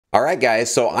All right,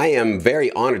 guys. So I am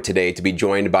very honored today to be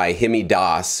joined by Himadri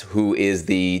Das, who is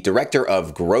the Director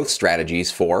of Growth Strategies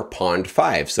for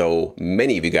Pond5. So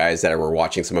many of you guys that were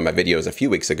watching some of my videos a few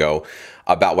weeks ago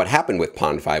about what happened with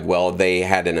Pond5, well, they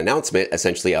had an announcement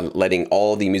essentially letting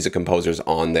all the music composers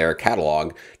on their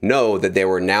catalog know that they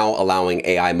were now allowing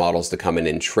AI models to come in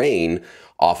and train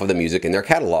off of the music in their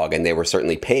catalog, and they were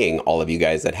certainly paying all of you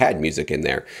guys that had music in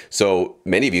there. So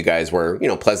many of you guys were,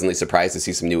 pleasantly surprised to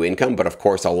see some new income, but of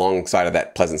course, alongside of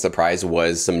that pleasant surprise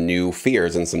was some new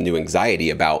fears and some new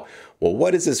anxiety about, well,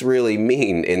 what does this really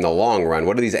mean in the long run?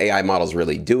 What are these AI models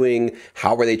really doing?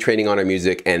 How are they training on our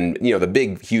music? And, the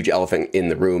big, huge elephant in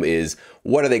the room is,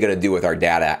 what are they going to do with our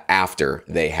data after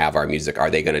they have our music?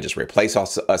 Are they going to just replace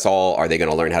us all? Are they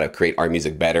going to learn how to create our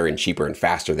music better and cheaper and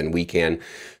faster than we can?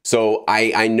 So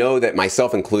I know that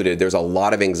myself included, there's a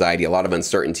lot of anxiety, a lot of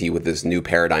uncertainty with this new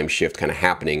paradigm shift kind of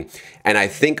happening. And I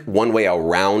think one way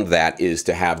around that is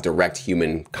to have direct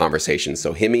human conversations.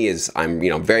 So Himi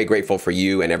I'm very grateful for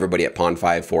you and everybody at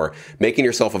Pond5 for making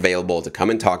yourself available to come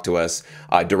and talk to us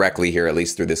directly here, at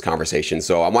least through this conversation.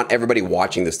 So I want everybody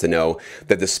watching this to know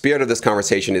that the spirit of this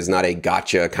conversation is not a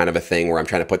gotcha kind of a thing where I'm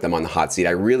trying to put them on the hot seat.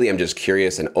 I really am just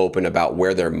curious and open about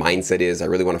where their mindset is. I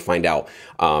really want to find out,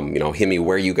 Himi,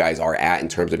 where you guys are at in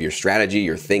terms of your strategy,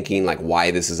 your thinking, like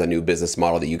why this is a new business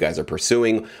model that you guys are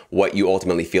pursuing, what you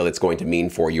ultimately feel it's going to mean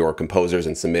for your composers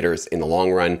and submitters in the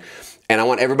long run. And I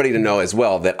want everybody to know as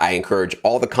well that I encourage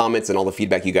all the comments and all the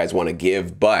feedback you guys want to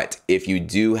give. But if you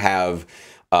do have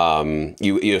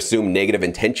you assume negative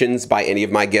intentions by any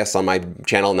of my guests on my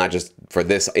channel, not just for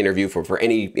this interview, for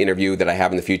any interview that I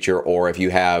have in the future, or if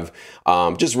you have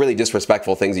just really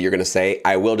disrespectful things that you're going to say,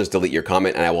 I will just delete your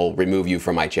comment and I will remove you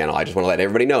from my channel. I just want to let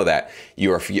everybody know that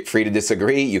you are free to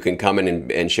disagree. You can come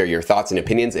in and share your thoughts and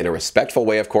opinions in a respectful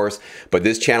way, of course, but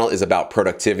this channel is about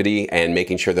productivity and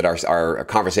making sure that our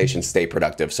conversations stay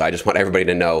productive. So I just want everybody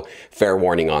to know, fair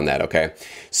warning on that, okay?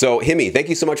 So Himi, thank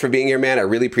you so much for being here, man. I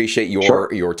really appreciate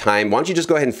your time. Why don't you just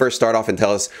go ahead and first start off and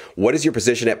tell us, what is your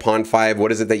position at Pond5?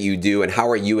 What is it that you do, and how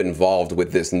are you involved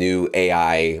with this new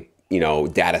AI,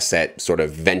 data set sort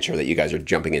of venture that you guys are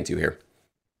jumping into here?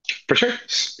 For sure.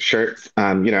 Sure.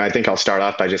 I think I'll start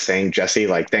off by just saying, Jesse,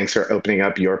 thanks for opening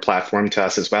up your platform to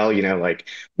us as well.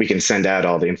 We can send out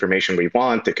all the information we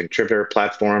want, the contributor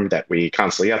platform that we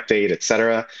constantly update, et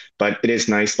cetera. But it is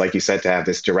nice, like you said, to have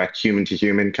this direct human to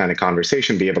human kind of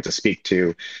conversation, be able to speak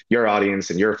to your audience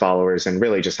and your followers and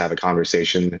really just have a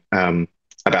conversation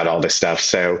about all this stuff.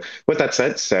 So with that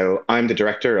said, I'm the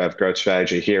director of growth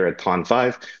strategy here at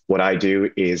Pond5. What I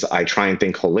do is I try and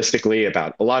think holistically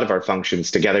about a lot of our functions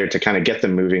together to kind of get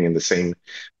them moving in the same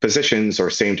positions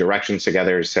or same directions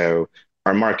together. So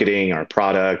our marketing, our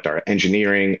product, our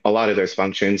engineering, a lot of those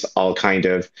functions all kind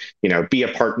of, be a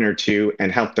partner to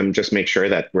and help them just make sure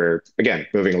that we're, again,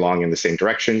 moving along in the same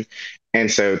direction.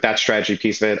 And so that strategy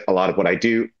piece of it, a lot of what I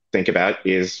do think about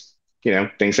is,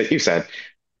 things that you said.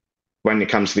 When it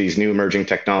comes to these new emerging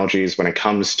technologies, when it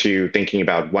comes to thinking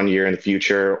about 1 year in the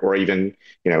future, or even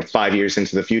 5 years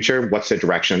into the future, what's the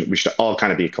direction we should all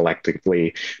kind of be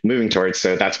collectively moving towards?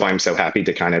 So that's why I'm so happy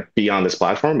to kind of be on this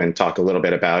platform and talk a little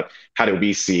bit about how do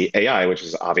we see AI, which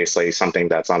is obviously something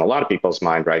that's on a lot of people's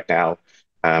mind right now.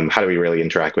 How do we really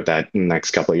interact with that in the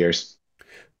next couple of years?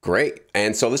 Great.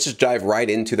 And so let's just dive right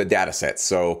into the data sets.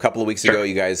 So a couple of weeks ago,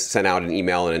 you guys sent out an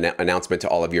email and an announcement to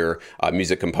all of your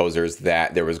music composers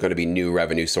that there was going to be new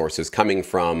revenue sources coming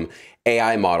from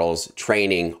AI models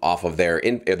training off of their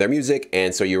music.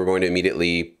 And so you were going to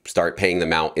immediately start paying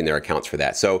them out in their accounts for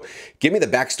that. So give me the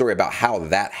backstory about how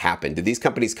that happened. Did these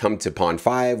companies come to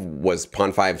Pond5? Was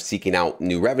Pond5 seeking out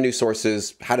new revenue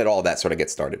sources? How did all that sort of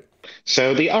get started?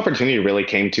 So the opportunity really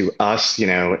came to us.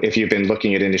 If you've been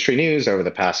looking at industry news over the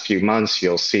past few months,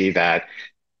 you'll see that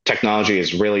technology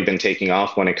has really been taking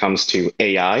off when it comes to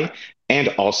AI. And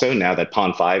also now that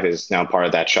Pond5 is now part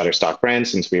of that Shutterstock brand,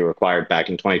 since we were acquired back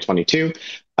in 2022,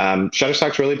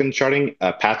 Shutterstock's really been charting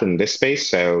a path in this space.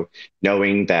 So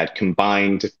knowing that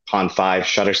combined Pond5,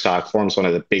 Shutterstock forms one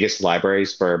of the biggest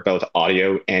libraries for both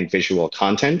audio and visual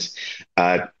content,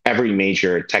 every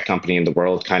major tech company in the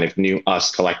world kind of knew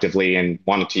us collectively and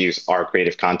wanted to use our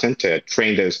creative content to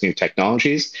train those new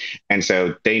technologies. And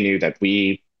so they knew that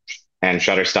we and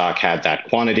Shutterstock had that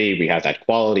quantity, we had that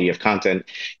quality of content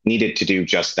needed to do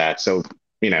just that. So,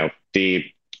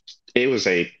 it was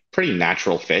a pretty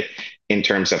natural fit in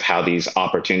terms of how these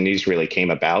opportunities really came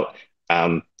about.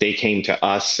 They came to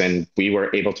us and we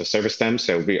were able to service them.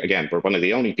 So we're one of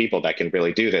the only people that can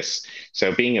really do this.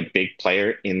 So being a big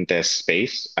player in this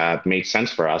space made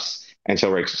sense for us. And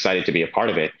so we're excited to be a part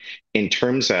of it. In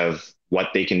terms of what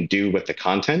they can do with the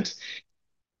content,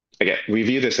 again, we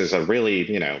view this as a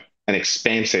really, an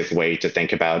expansive way to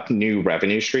think about new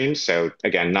revenue streams. So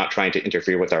again, not trying to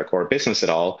interfere with our core business at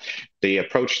all. The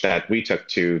approach that we took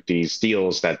to these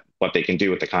deals, that what they can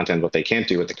do with the content, what they can't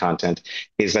do with the content,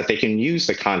 is that they can use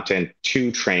the content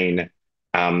to train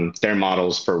their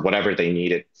models for whatever they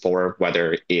need it for,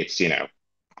 whether it's,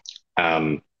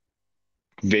 um,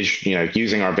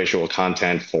 using our visual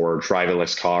content for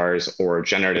driverless cars or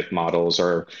generative models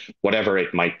or whatever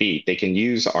it might be. They can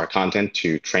use our content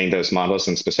to train those models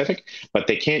in specific, but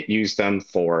they can't use them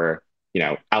for,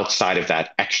 outside of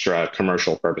that extra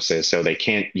commercial purposes. So they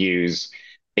can't use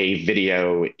a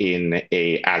video in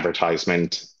a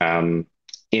advertisement,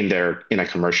 in a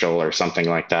commercial or something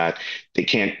like that. They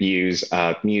can't use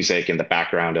music in the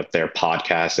background of their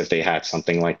podcast if they had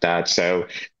something like that. So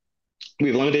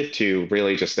we've limited to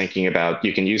really just thinking about,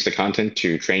 you can use the content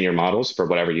to train your models for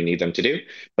whatever you need them to do,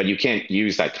 but you can't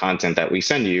use that content that we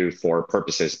send you for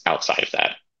purposes outside of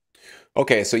that.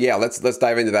 Okay, so yeah, let's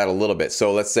dive into that a little bit.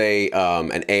 So let's say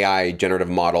an AI generative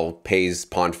model pays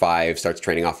Pond5, starts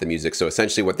training off the music. So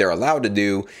essentially what they're allowed to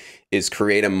do is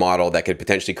create a model that could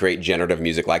potentially create generative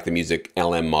music, like the music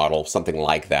LM model, something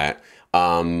like that.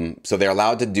 So they're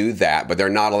allowed to do that, but they're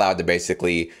not allowed to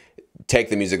basically take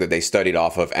the music that they studied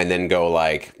off of and then go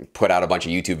like put out a bunch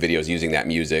of YouTube videos using that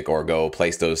music or go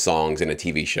place those songs in a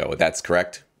TV show. That's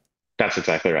correct? That's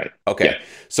exactly right. Okay. Yeah.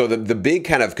 So the big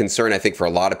kind of concern, I think, for a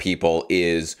lot of people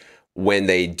is when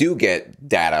they do get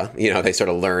data, they sort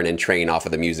of learn and train off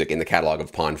of the music in the catalog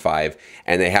of Pond5,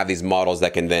 and they have these models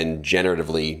that can then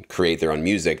generatively create their own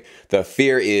music. The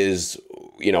fear is,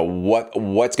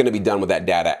 what's going to be done with that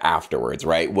data afterwards,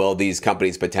 right? Will these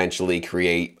companies potentially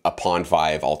create a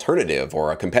Pond5 alternative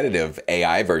or a competitive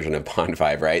AI version of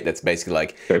Pond5, right? That's basically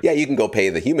like, yeah, you can go pay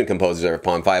the human composers of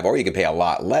Pond5, or you can pay a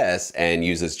lot less and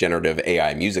use this generative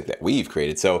AI music that we've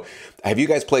created. So have you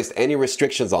guys placed any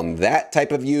restrictions on that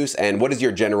type of use? And what is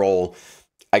your general,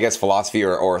 I guess, philosophy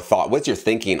or thought? What's your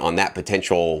thinking on that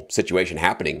potential situation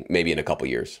happening maybe in a couple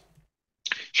years?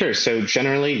 Sure. So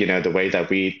generally, the way that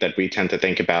we tend to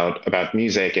think about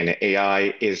music and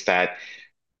AI is that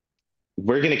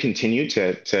we're going to continue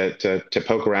to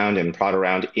poke around and prod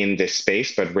around in this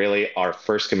space, but really our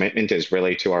first commitment is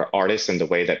really to our artists and the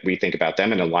way that we think about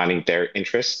them and aligning their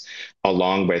interests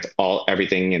along with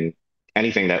everything and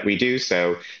anything that we do.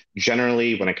 So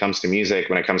generally, when it comes to music,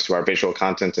 when it comes to our visual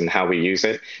content and how we use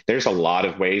it, there's a lot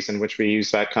of ways in which we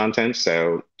use that content.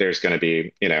 So there's going to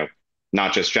be,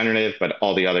 not just generative, but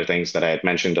all the other things that I had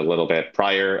mentioned a little bit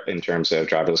prior in terms of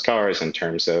driverless cars, in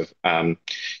terms of,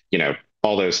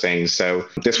 all those things. So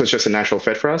this was just a natural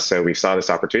fit for us. So we saw this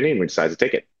opportunity and we decided to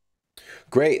take it.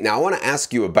 Great. Now I want to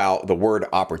ask you about the word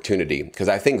opportunity, because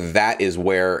I think that is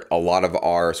where a lot of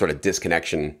our sort of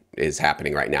disconnection is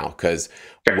happening right now. Because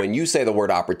when you say the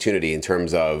word opportunity in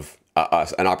terms of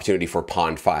an opportunity for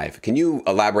Pond5, can you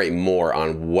elaborate more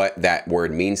on what that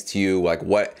word means to you? Like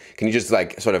can you just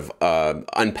like sort of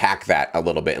unpack that a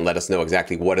little bit and let us know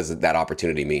exactly what does that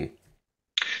opportunity mean?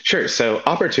 Sure. So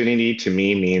opportunity to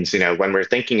me means, when we're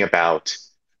thinking about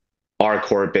our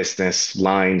core business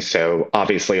line. So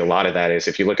obviously a lot of that is,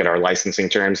 if you look at our licensing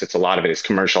terms, a lot of it is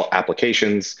commercial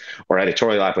applications or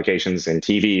editorial applications in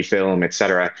TV, film, et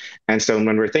cetera. And so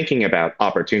when we're thinking about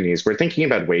opportunities, we're thinking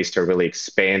about ways to really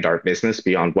expand our business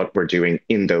beyond what we're doing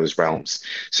in those realms.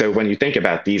 So when you think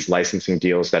about these licensing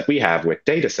deals that we have with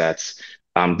Datasets,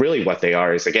 really what they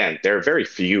are is, again, there are very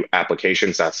few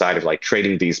applications outside of like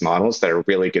trading these models that are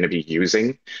really going to be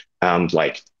using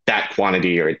like that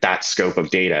quantity or that scope of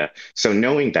data. So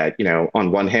knowing that,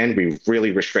 on one hand, we've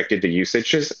really restricted the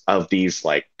usages of these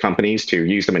like companies to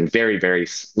use them in very, very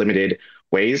limited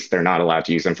ways. They're not allowed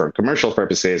to use them for commercial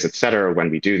purposes, et cetera.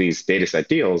 When we do these data set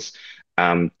deals,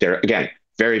 they're, again,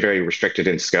 very, very restricted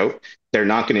in scope. They're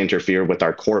not going to interfere with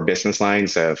our core business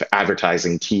lines of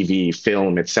advertising, TV,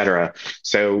 film, et cetera.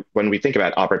 So when we think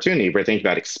about opportunity, we're thinking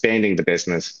about expanding the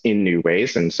business in new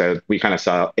ways. And so we kind of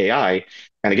saw AI,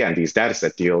 and again, these data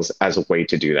set deals as a way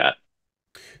to do that.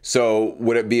 So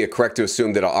would it be correct to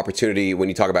assume that an opportunity, when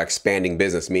you talk about expanding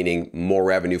business, meaning more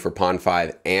revenue for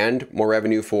Pond5 and more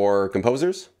revenue for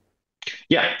composers?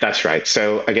 Yeah, that's right.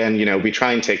 So again, we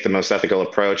try and take the most ethical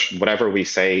approach. Whatever we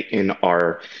say in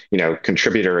our,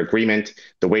 contributor agreement,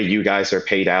 the way you guys are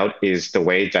paid out is the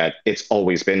way that it's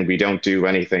always been. We don't do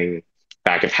anything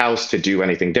back of house to do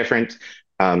anything different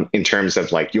in terms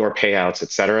of like your payouts,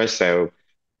 et cetera. So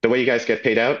the way you guys get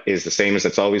paid out is the same as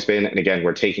it's always been. And again,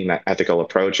 we're taking that ethical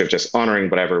approach of just honoring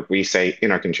whatever we say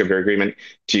in our contributor agreement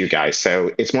to you guys.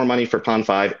 So it's more money for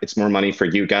Pond5. It's more money for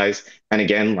you guys. And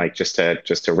again, like just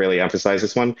to really emphasize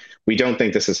this one, we don't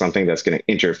think this is something that's going to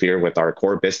interfere with our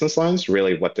core business lines.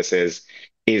 Really, what this is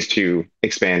to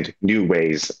expand new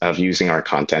ways of using our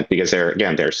content because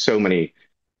there's so many,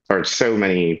 or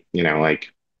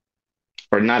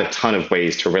not a ton of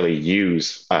ways to really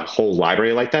use a whole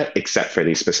library like that, except for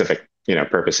these specific,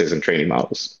 purposes and training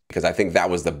models. Because I think that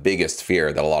was the biggest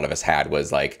fear that a lot of us had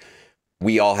was like,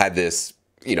 we all had this,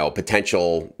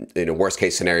 potential, worst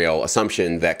case scenario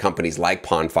assumption that companies like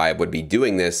Pond5 would be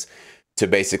doing this to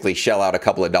basically shell out a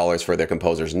couple of dollars for their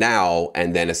composers now,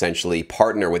 and then essentially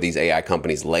partner with these AI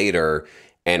companies later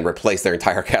and replace their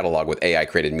entire catalog with AI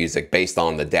created music based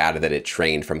on the data that it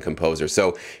trained from composers.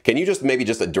 So can you just maybe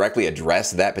just directly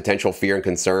address that potential fear and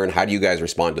concern? How do you guys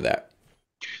respond to that?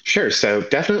 Sure. So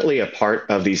definitely a part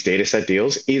of these data set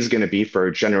deals is going to be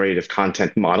for generative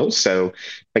content models. So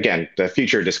again, the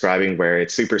future describing where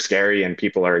it's super scary and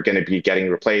people are going to be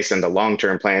getting replaced. And the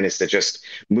long-term plan is to just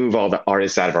move all the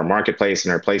artists out of our marketplace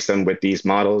and replace them with these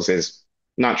models is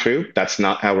not true. That's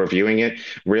not how we're viewing it.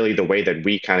 Really, the way that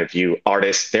we kind of view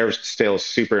artists, they're still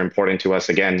super important to us.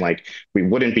 Again, like we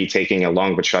wouldn't be taking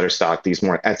along with Shutterstock these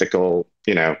more ethical,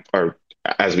 or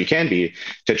as we can be,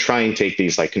 to try and take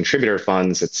these like contributor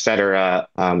funds, et cetera.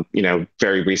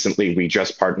 Very recently, we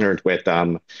just partnered with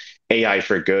AI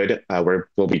for Good, where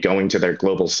we'll be going to their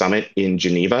global summit in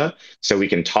Geneva. So we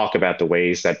can talk about the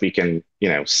ways that we can,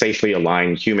 safely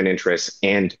align human interests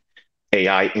and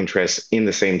AI interests in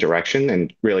the same direction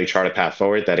and really chart a path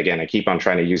forward that, again, I keep on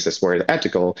trying to use this word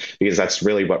ethical because that's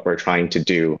really what we're trying to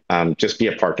do, just be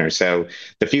a partner. So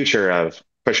the future of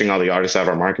pushing all the artists out of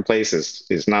our marketplace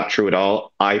is not true at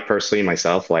all. I personally,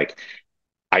 myself,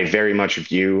 I very much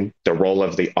view the role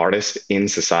of the artist in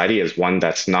society as one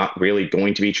that's not really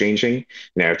going to be changing.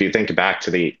 If you think back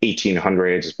to the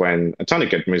 1800s when a ton of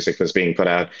good music was being put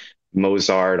out,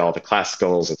 Mozart, all the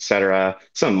classicals, etc.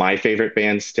 Some of my favorite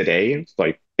bands today,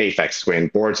 like Aphex Twin,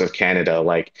 Boards of Canada,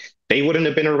 like they wouldn't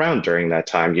have been around during that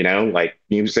time, like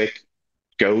music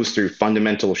goes through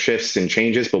fundamental shifts and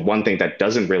changes, but one thing that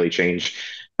doesn't really change,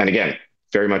 and again,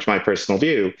 very much my personal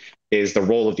view, is the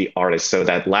role of the artist. So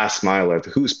that last mile of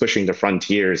who's pushing the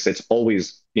frontiers, it's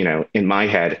always, in my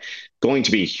head, going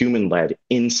to be human-led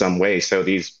in some way. So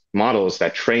these models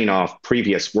that train off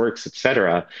previous works, et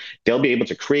cetera, they'll be able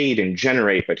to create and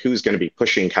generate, but who's going to be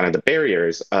pushing kind of the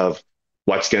barriers of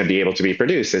what's going to be able to be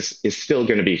produced is still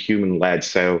going to be human-led.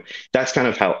 So that's kind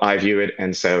of how I view it.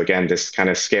 And so again, this kind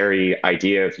of scary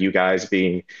idea of you guys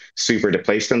being super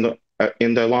displaced in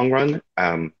the long run,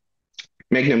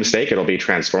 make no mistake, it'll be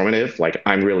transformative. Like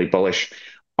I'm really bullish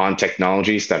on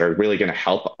technologies that are really going to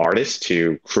help artists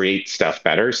to create stuff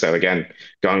better. So again,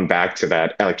 going back to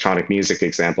that electronic music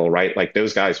example, right? Like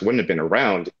those guys wouldn't have been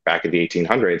around back in the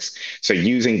 1800s. So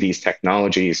using these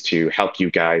technologies to help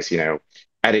you guys,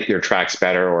 edit your tracks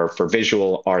better, or for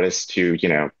visual artists to,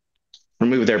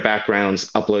 remove their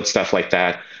backgrounds, upload stuff like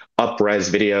that,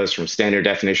 up-res videos from standard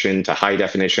definition to high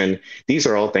definition. These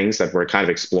are all things that we're kind of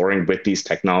exploring with these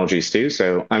technologies too.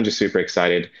 So I'm just super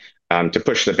excited to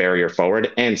push the barrier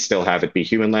forward and still have it be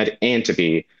human-led and to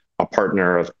be a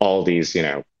partner of all these,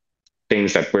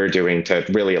 things that we're doing to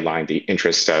really align the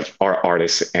interests of our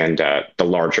artists and the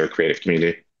larger creative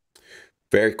community.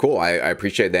 Very cool. I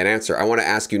appreciate that answer. I want to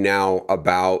ask you now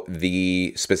about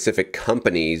the specific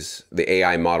companies, the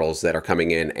AI models that are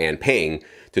coming in and paying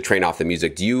to train off the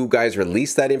music. Do you guys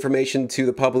release that information to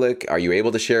the public? Are you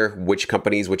able to share which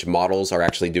companies, which models are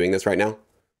actually doing this right now?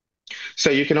 So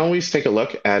you can always take a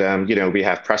look at, we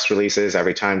have press releases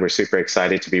every time. We're super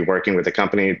excited to be working with the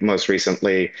company. Most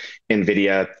recently,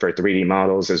 NVIDIA for 3D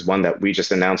models is one that we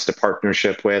just announced a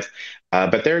partnership with.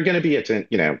 But they're going to be,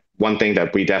 one thing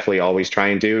that we definitely always try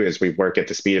and do is we work at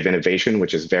the speed of innovation,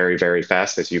 which is very, very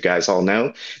fast, as you guys all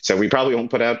know. So we probably won't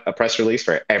put out a press release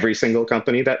for every single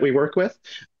company that we work with.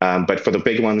 But for the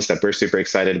big ones that we're super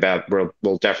excited about,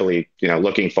 we'll definitely,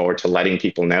 looking forward to letting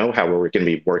people know how we're going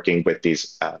to be working with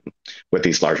these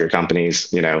larger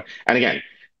companies, And again,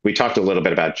 we talked a little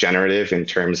bit about generative in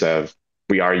terms of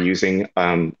we are using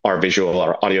our visual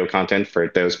or audio content for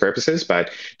those purposes, but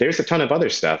there's a ton of other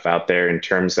stuff out there in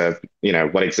terms of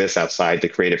what exists outside the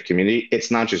creative community.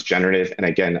 It's not just generative. And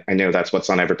again, I know that's what's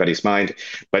on everybody's mind,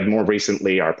 but more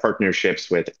recently, our partnerships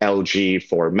with LG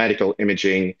for medical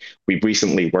imaging. We've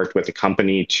recently worked with a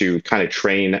company to kind of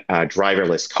train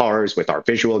driverless cars with our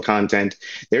visual content.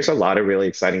 There's a lot of really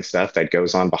exciting stuff that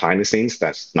goes on behind the scenes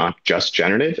that's not just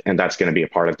generative, and that's going to be a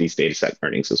part of these data set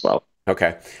earnings as well.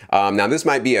 Okay. Now, this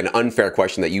might be an unfair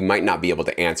question that you might not be able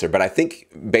to answer, but I think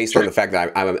based on the fact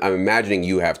that I'm imagining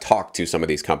you have talked to some of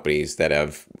these companies that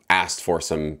have asked for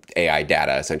some AI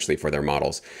data essentially for their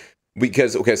models.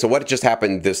 Because, okay, so what just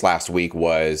happened this last week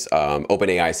was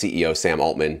OpenAI CEO Sam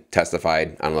Altman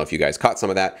testified. I don't know if you guys caught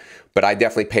some of that, but I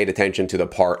definitely paid attention to the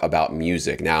part about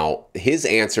music. Now, his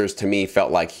answers to me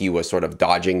felt like he was sort of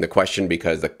dodging the question,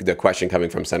 because the question coming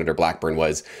from Senator Blackburn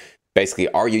was, basically,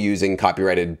 are you using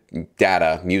copyrighted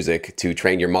data, music, to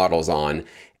train your models on?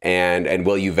 And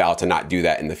will you vow to not do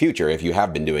that in the future if you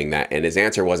have been doing that? And his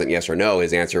answer wasn't yes or no.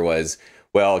 His answer was,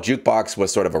 well, Jukebox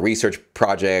was sort of a research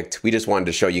project. We just wanted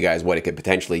to show you guys what it could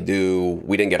potentially do.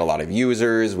 We didn't get a lot of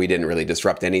users. We didn't really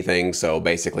disrupt anything. So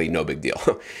basically, no big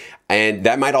deal. And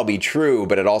that might all be true,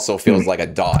 but it also feels like a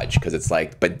dodge, because it's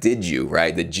like, but did you,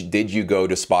 right? Did you go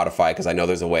to Spotify? Because I know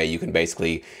there's a way you can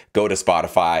basically go to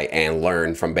Spotify and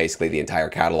learn from basically the entire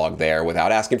catalog there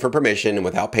without asking for permission and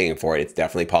without paying for it. It's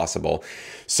definitely possible.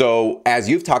 So as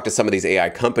you've talked to some of these AI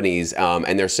companies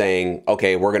and they're saying,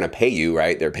 okay, we're going to pay you,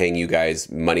 right? They're paying you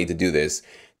guys money to do this.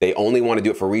 They only want to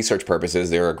do it for research purposes.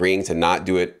 They're agreeing to not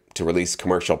do it to release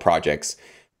commercial projects.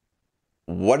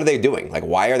 What are they doing? Like,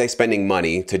 why are they spending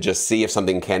money to just see if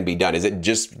something can be done? Is it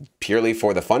just purely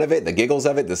for the fun of it, the giggles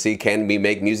of it, to see can we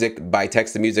make music by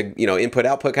text to music, input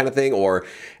output kind of thing? Or,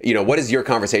 what is your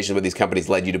conversation with these companies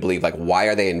led you to believe, like, why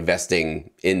are they investing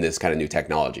in this kind of new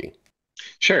technology?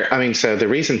 Sure. I mean, so the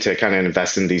reason to kind of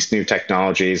invest in these new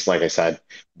technologies, like I said,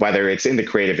 whether it's in the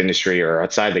creative industry or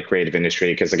outside the creative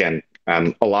industry, because again,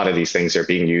 a lot of these things are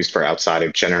being used for outside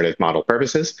of generative model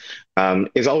purposes,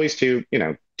 is always to,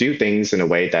 do things in a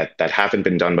way that haven't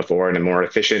been done before, in a more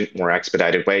efficient, more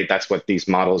expedited way. That's what these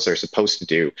models are supposed to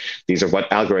do. These are what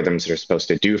algorithms are supposed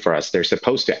to do for us. They're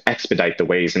supposed to expedite the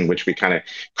ways in which we kind of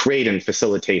create and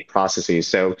facilitate processes.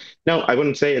 So no, I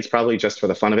wouldn't say it's probably just for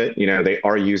the fun of it. They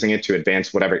are using it to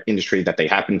advance whatever industry that they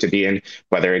happen to be in,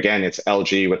 whether again, it's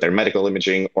LG with their medical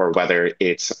imaging, or whether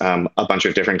it's a bunch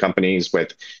of different companies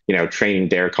with, training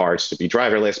their cars to be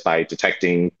driverless by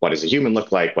detecting what does a human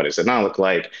look like, what does it not look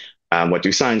like, what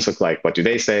do signs look like? What do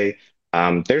they say?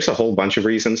 There's a whole bunch of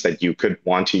reasons that you could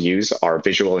want to use our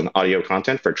visual and audio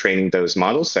content for training those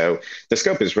models. So the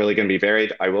scope is really going to be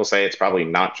varied. I will say it's probably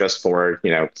not just for,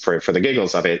 for the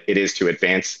giggles of it. It is to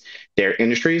advance their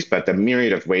industries, but the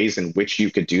myriad of ways in which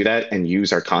you could do that and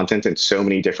use our content in so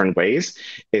many different ways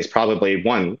is probably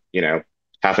one,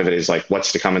 half of it is like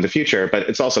what's to come in the future, but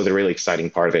it's also the really exciting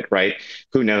part of it, right?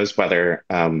 Who knows whether,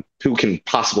 who can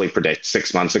possibly predict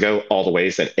 6 months ago all the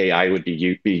ways that AI would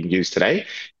be being used today?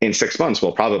 In 6 months,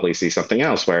 we'll probably see something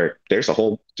else where there's a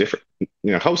whole different,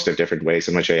 host of different ways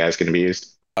in which AI is going to be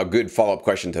used. A good follow-up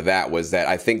question to that was that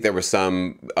I think there was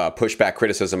some pushback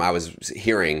criticism I was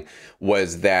hearing,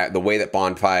 was that the way that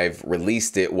Pond5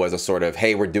 released it was a sort of,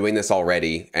 hey, we're doing this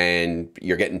already and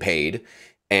you're getting paid.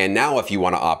 And now if you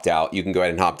want to opt out, you can go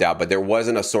ahead and opt out. But there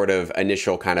wasn't a sort of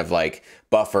initial kind of like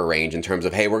buffer range in terms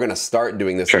of, hey, we're going to start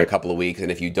doing this in a couple of weeks. And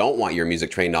if you don't want your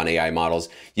music trained on AI models,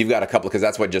 you've got a couple, because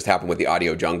that's what just happened with the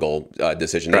Audio Jungle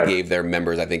decision. They gave their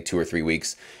members, I think, 2 or 3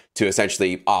 weeks to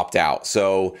essentially opt out.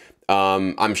 So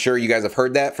I'm sure you guys have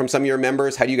heard that from some of your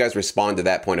members. How do you guys respond to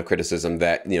that point of criticism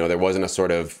that, there wasn't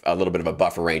a little bit of a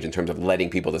buffer range in terms of letting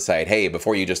people decide, hey,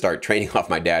 before you just start training off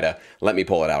my data, let me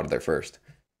pull it out of there first?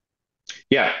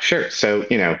 Yeah, sure. So,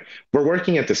 we're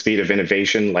working at the speed of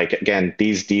innovation. Like, again,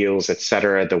 these deals, et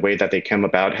cetera, the way that they come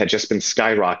about had just been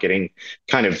skyrocketing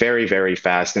kind of very, very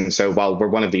fast. And so while we're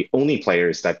one of the only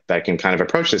players that can kind of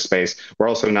approach this space, we're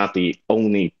also not the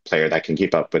only player that can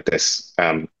keep up with this,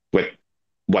 with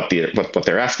what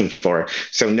they're asking for.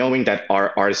 So knowing that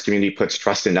our artist community puts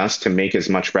trust in us to make as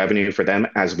much revenue for them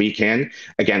as we can,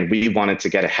 again, we wanted to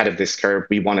get ahead of this curve.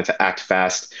 We wanted to act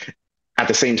fast. At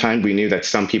the same time, we knew that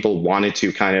some people wanted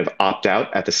to kind of opt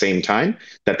out at the same time,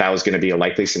 that was going to be a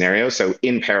likely scenario. So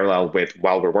in parallel with,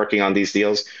 while we're working on these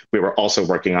deals, we were also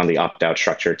working on the opt-out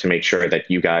structure to make sure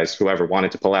that you guys, whoever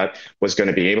wanted to pull out, was going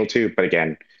to be able to. But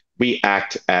again, we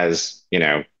act as,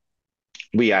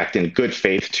 we act in good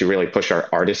faith to really push our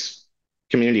artist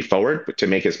community forward to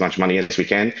make as much money as we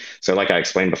can. So like I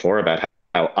explained before about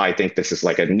how I think this is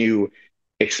like a new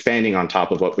expanding on top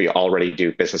of what we already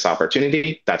do business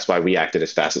opportunity. That's why we acted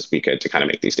as fast as we could to kind of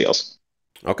make these deals.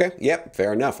 Okay, yep,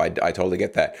 fair enough. I totally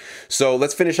get that. So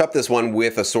let's finish up this one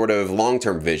with a sort of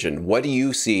long-term vision. What do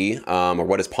you see, or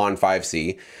what does Pond5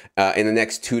 see in the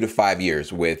next 2 to 5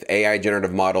 years with AI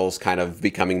generative models kind of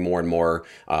becoming more and more,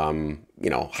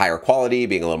 higher quality,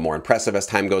 being a little more impressive as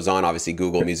time goes on? Obviously,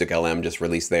 Google Music LM just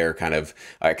released their kind of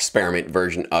experiment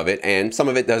version of it, and some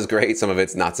of it does great, some of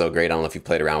it's not so great. I don't know if you've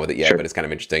played around with it yet, Sure. but it's kind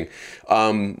of interesting.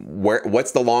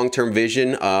 What's the long-term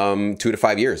vision, 2 to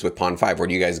 5 years with Pond5? Where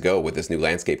do you guys go with this new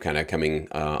landscape kind of coming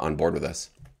on board with us?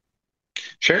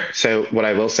 Sure. So what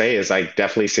I will say is I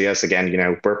definitely see us again,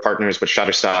 we're partners with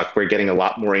Shutterstock. We're getting a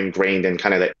lot more ingrained in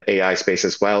kind of the AI space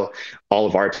as well. All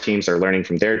of our teams are learning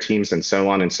from their teams and so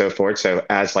on and so forth. So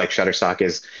as like Shutterstock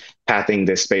is pathing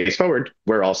this space forward,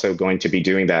 we're also going to be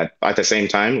doing that at the same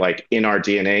time, like in our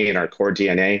DNA, in our core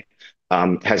DNA.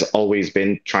 Has always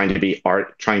been trying to be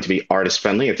artist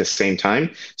friendly at the same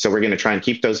time. So we're going to try and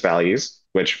keep those values,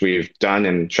 which we've done,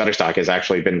 and Shutterstock has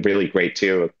actually been really great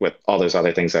too with all those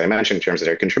other things that I mentioned in terms of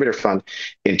their contributor fund,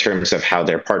 in terms of how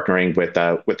they're partnering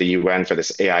with the UN for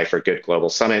this AI for Good Global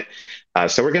Summit.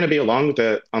 So we're going to be along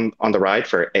on the ride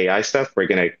for AI stuff. We're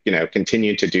going to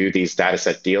continue to do these data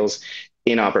set deals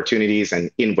in opportunities and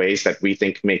in ways that we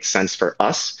think make sense for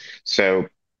us. So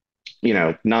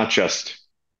not just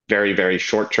very, very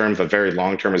short term, but very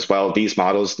long term as well. These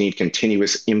models need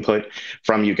continuous input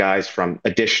from you guys, from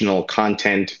additional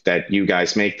content that you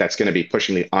guys make that's going to be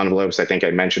pushing the envelopes. I think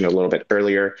I mentioned a little bit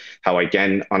earlier how,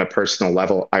 again, on a personal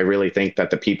level, I really think that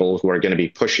the people who are going to be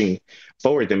pushing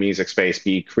forward the music space,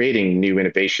 be creating new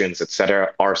innovations, et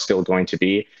cetera, are still going to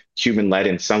be human-led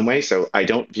in some way. So I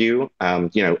don't view,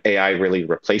 AI really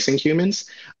replacing humans.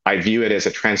 I view it as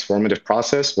a transformative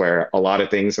process where a lot of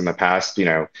things in the past,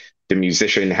 the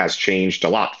musician has changed a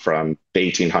lot from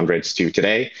the 1800s to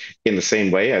today. In the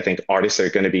same way, I think artists are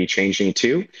going to be changing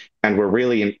too, and we're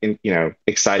really,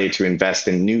 excited to invest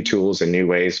in new tools and new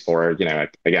ways for, again,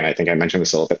 I think I mentioned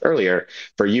this a little bit earlier,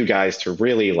 for you guys to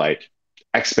really like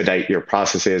expedite your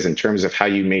processes in terms of how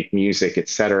you make music, et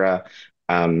cetera.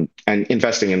 And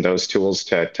investing in those tools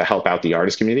to help out the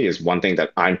artist community is one thing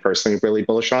that I'm personally really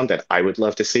bullish on, that I would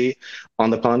love to see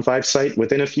on the Pond5 site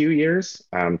within a few years.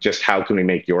 Just how can we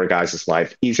make your guys'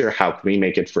 life easier? How can we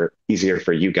make it easier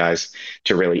for you guys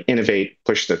to really innovate,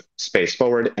 push the space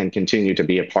forward, and continue to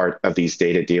be a part of these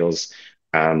data deals,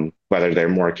 whether they're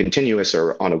more continuous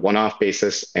or on a one-off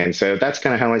basis. And so that's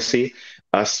kind of how I see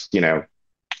us,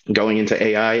 going into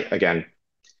AI. Again,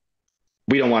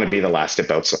 we don't want to be the last to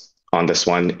boats on this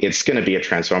one. It's going to be a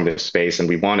transformative space, and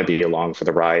we want to be along for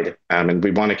the ride. And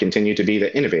we want to continue to be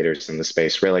the innovators in the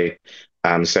space, really.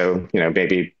 So,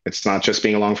 maybe it's not just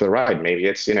being along for the ride. Maybe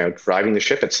it's, driving the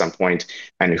ship at some point.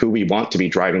 And who we want to be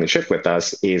driving the ship with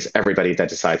us is everybody that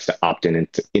decides to opt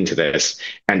into this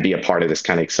and be a part of this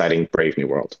kind of exciting, brave new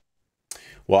world.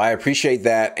 Well, I appreciate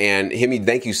that. And Himi,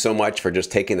 thank you so much for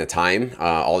just taking the time.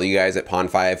 All of you guys at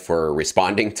Pond5 for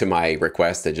responding to my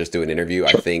request to just do an interview.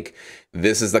 I think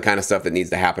this is the kind of stuff that needs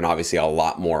to happen, obviously, a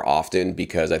lot more often,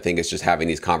 because I think it's just having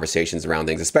these conversations around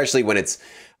things, especially when it's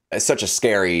such a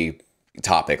scary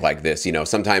topic like this.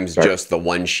 Sometimes just the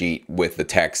one sheet with the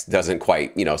text doesn't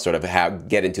quite, sort of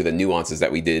get into the nuances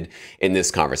that we did in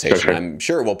this conversation. I'm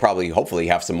sure we'll hopefully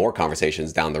have some more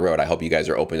conversations down the road. I hope you guys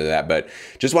are open to that, but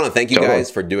just want to thank you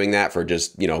guys for doing that, for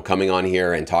just, coming on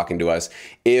here and talking to us.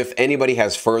 If anybody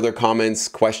has further comments,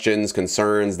 questions,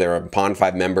 concerns, they're a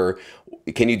Pond5 member,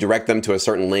 can you direct them to a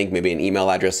certain link, maybe an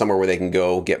email address, somewhere where they can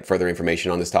go get further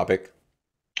information on this topic?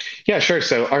 Yeah, sure.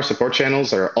 So our support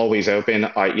channels are always open.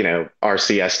 Our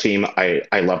CS team, I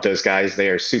love those guys. They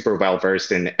are super well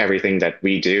versed in everything that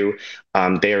we do.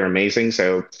 They are amazing.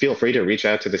 So feel free to reach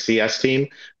out to the CS team.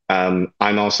 I'm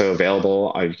also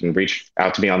available. You can reach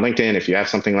out to me on LinkedIn if you have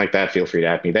something like that. Feel free to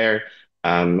add me there.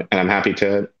 And I'm happy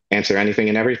to answer anything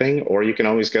and everything. Or you can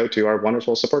always go to our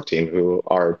wonderful support team, who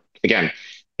are, again,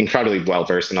 incredibly well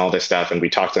versed in all this stuff, and we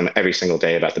talk to them every single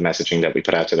day about the messaging that we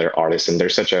put out to their artists, and they're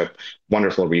such a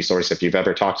wonderful resource if you've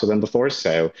ever talked to them before.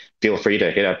 So feel free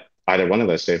to hit up either one of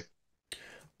those two.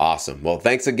 Awesome. Well,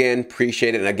 thanks again.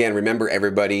 Appreciate it. And again, remember,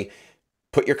 everybody,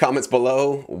 put your comments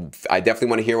below. I definitely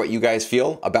want to hear what you guys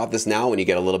feel about this now when you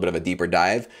get a little bit of a deeper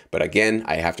dive. But again,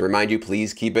 I have to remind you,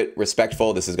 please keep it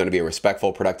respectful. This is going to be a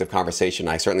respectful, productive conversation.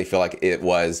 I certainly feel like it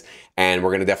was. And we're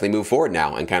going to definitely move forward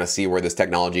now and kind of see where this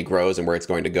technology grows and where it's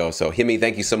going to go. So Himi,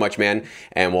 thank you so much, man.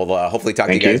 And we'll hopefully talk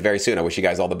to you guys very soon. I wish you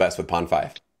guys all the best with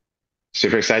Pond5.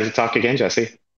 Super excited to talk again, Jesse.